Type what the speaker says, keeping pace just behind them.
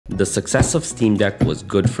The success of Steam Deck was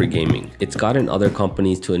good for gaming. It's gotten other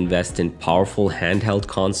companies to invest in powerful handheld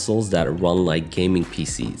consoles that run like gaming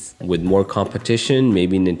PCs. With more competition,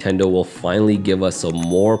 maybe Nintendo will finally give us a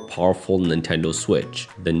more powerful Nintendo Switch.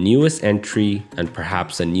 The newest entry, and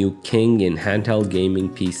perhaps a new king in handheld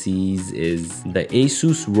gaming PCs, is the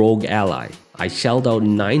Asus ROG Ally. I shelled out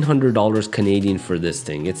 $900 Canadian for this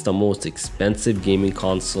thing. It's the most expensive gaming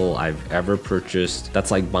console I've ever purchased.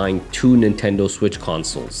 That's like buying 2 Nintendo Switch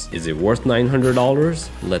consoles. Is it worth $900?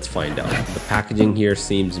 Let's find out. The packaging here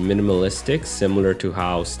seems minimalistic, similar to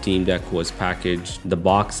how Steam Deck was packaged. The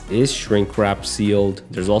box is shrink wrap sealed.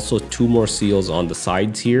 There's also 2 more seals on the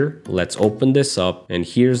sides here. Let's open this up, and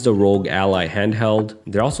here's the ROG Ally handheld.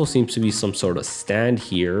 There also seems to be some sort of stand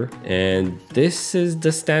here, and this is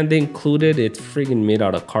the stand they included. It's friggin' made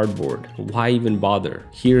out of cardboard. Why even bother?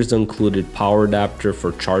 Here's the included power adapter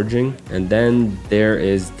for charging, and then there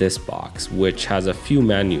is this box, which has a few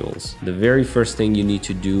manuals. The very first thing you need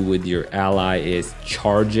to do with your Ally is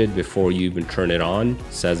charge it before you even turn it on.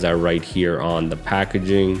 It says that right here on the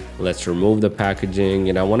packaging. Let's remove the packaging,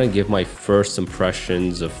 and I want to give my first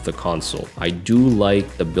impressions of the console. I do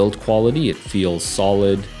like the build quality. It feels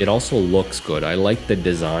solid. It also looks good. I like the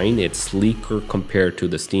design. It's sleeker compared to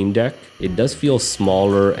the Steam Deck. It does feel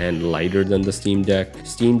smaller and lighter than the Steam Deck.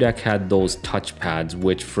 Steam Deck had those touchpads,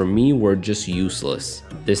 which for me were just useless.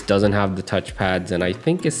 This doesn't have the touchpads, and I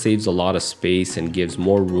think it saves a lot of space and gives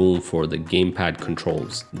more room for the gamepad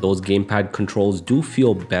controls. Those gamepad controls do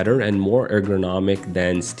feel better and more ergonomic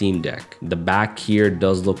than Steam Deck. The back here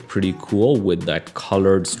does look pretty cool with that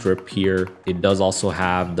colored strip here. It does also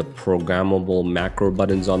have the programmable macro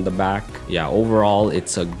buttons on the back. Yeah, overall,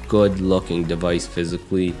 it's a good looking device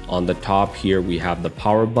physically. On the top here, we have the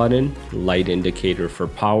power button, light indicator for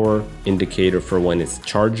power, indicator for when it's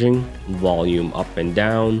charging, volume up and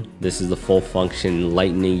down. This is the full function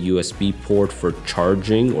lightning USB port for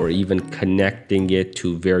charging or even connecting it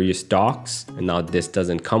to various docks. And now this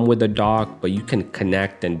doesn't come with a dock, but you can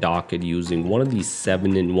connect and dock it using one of these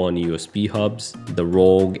 7-in-1 USB hubs, the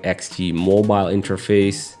ROG XT mobile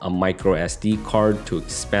interface, a micro SD card to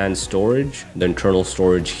expand storage. The internal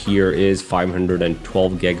storage here is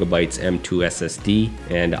 512 gigabytes M2 SSD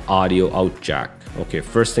and audio out jack. Okay,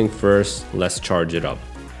 first thing first, let's charge it up.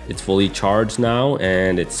 It's fully charged now,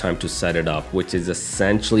 and it's time to set it up, which is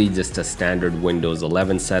essentially just a standard Windows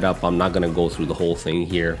 11 setup. I'm not going to go through the whole thing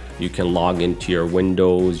here. You can log into your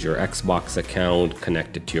Windows, your Xbox account,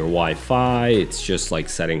 connect it to your Wi-Fi. It's just like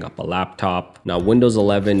setting up a laptop. Now, Windows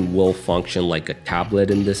 11 will function like a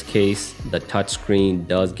tablet in this case. The touchscreen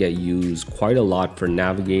does get used quite a lot for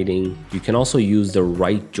navigating. You can also use the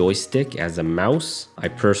right joystick as a mouse. I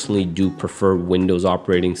personally do prefer Windows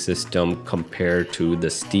operating system compared to the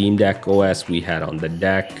Steam Deck OS we had on the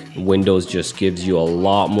deck. Windows just gives you a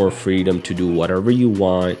lot more freedom to do whatever you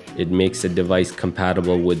want. It makes the device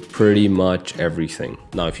compatible with pretty much everything.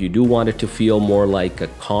 Now, if you do want it to feel more like a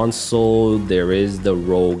console, there is the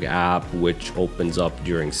ROG app, which opens up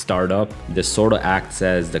during startup. This sort of acts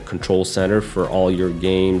as the control center for all your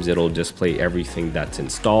games. It'll display everything that's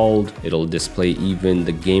installed. It'll display even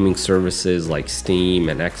the gaming services like Steam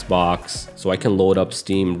and Xbox. So I can load up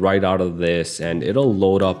Steam right out of this, and it'll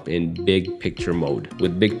load up in big picture mode.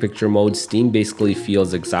 With big picture mode, Steam basically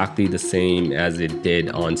feels exactly the same as it did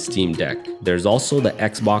on Steam Deck. There's also the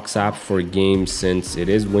Xbox app for games since it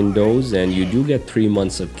is Windows, and you do get 3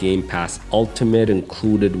 months of Game Pass Ultimate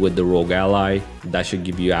included with the ROG Ally. That should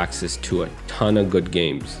give you access to a ton of good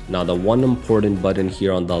games. Now, the one important button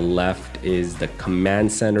here on the left is the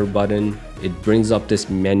Command Center button. It brings up this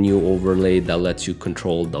menu overlay that lets you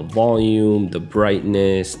control the volume, the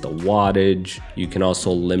brightness, the wattage. You can also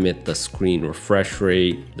limit the screen refresh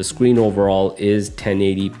rate. The screen overall is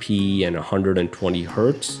 1080p and 120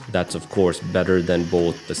 Hz. That's of course better than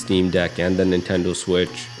both the Steam Deck and the Nintendo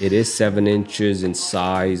Switch. It is 7 inches in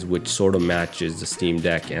size, which sort of matches the Steam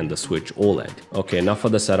Deck and the Switch OLED. Okay, enough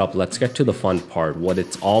of the setup. Let's get to the fun part, what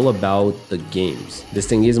it's all about, the games. This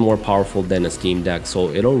thing is more powerful than a Steam Deck, so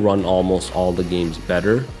it'll run almost all the games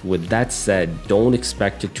better. With that said, don't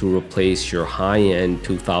expect it to replace your high-end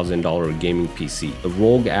 $2,000 gaming PC. The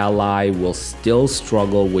ROG Ally will still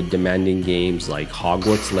struggle with demanding games like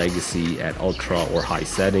Hogwarts Legacy at ultra or high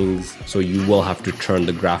settings, so you will have to turn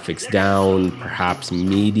the graphics down. Perhaps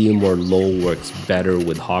medium or low works better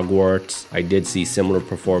with Hogwarts. I did see similar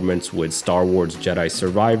performance with Star Wars Jedi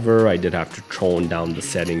Survivor. I did have to tone down the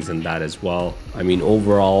settings in that as well. I mean,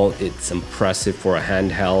 overall, it's impressive for a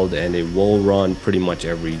handheld, and it will run pretty much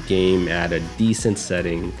every game at a decent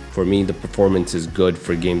setting. For me, the performance is good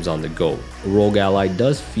for games on the go. ROG Ally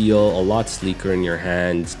does feel a lot sleeker in your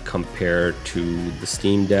hands compared to the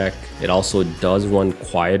Steam Deck. It also does run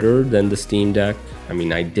quieter than the Steam Deck. I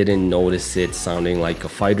mean, I didn't notice it sounding like a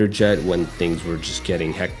fighter jet when things were just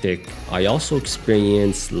getting hectic. I also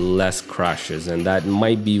experienced less crashes, and that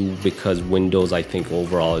might be because Windows, I think,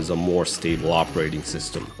 overall is a more stable operating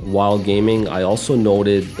system. While gaming, I also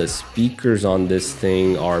noted the speakers on this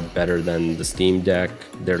thing are better than the Steam Deck.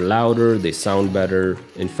 They're louder, they sound better.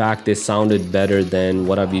 In fact, they sounded better than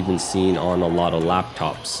what I've even seen on a lot of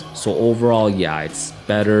laptops. So overall, yeah, it's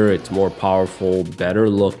better, it's more powerful, better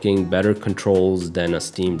looking, better controls than a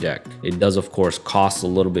Steam Deck. It does, of course, cost a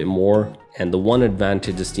little bit more. And the one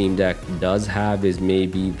advantage the Steam Deck does have is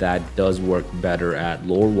maybe that does work better at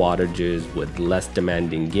lower wattages with less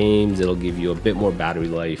demanding games. It'll give you a bit more battery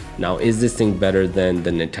life. Now, is this thing better than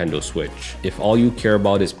the Nintendo Switch? If all you care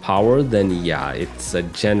about is power, then yeah, it's a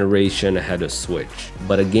generation ahead of Switch.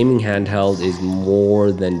 But a gaming handheld is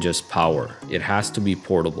more than just power. It has to be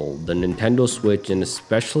portable. The Nintendo Switch and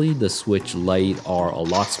especially the Switch Lite are a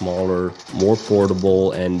lot smaller, more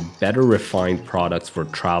portable, and better refined products for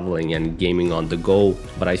traveling and gaming on the go.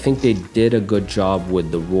 But I think they did a good job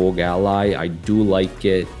with the ROG Ally. I do like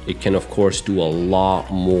it. It can of course do a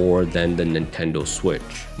lot more than the Nintendo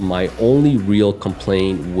Switch. My only real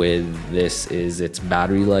complaint with this is its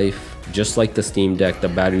battery life. Just like the Steam Deck, the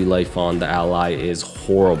battery life on the Ally is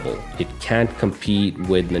horrible. It can't compete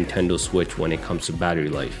with Nintendo Switch when it comes to battery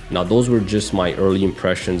life. Now, those were just my early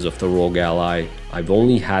impressions of the ROG Ally. I've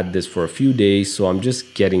only had this for a few days, so I'm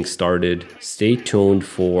just getting started. Stay tuned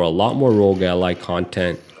for a lot more ROG Ally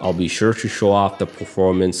content. I'll be sure to show off the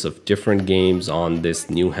performance of different games on this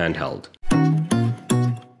new handheld.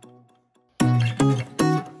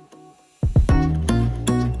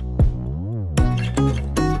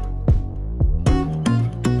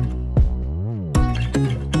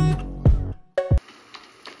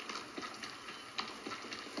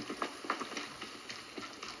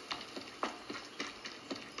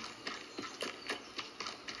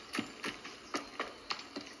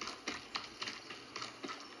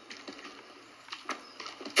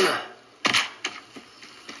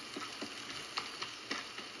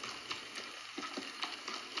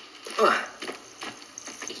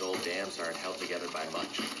 These old dams aren't held together by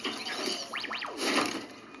much.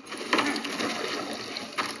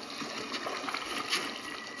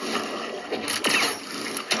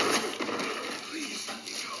 Please let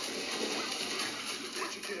me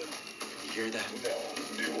go. You hear that?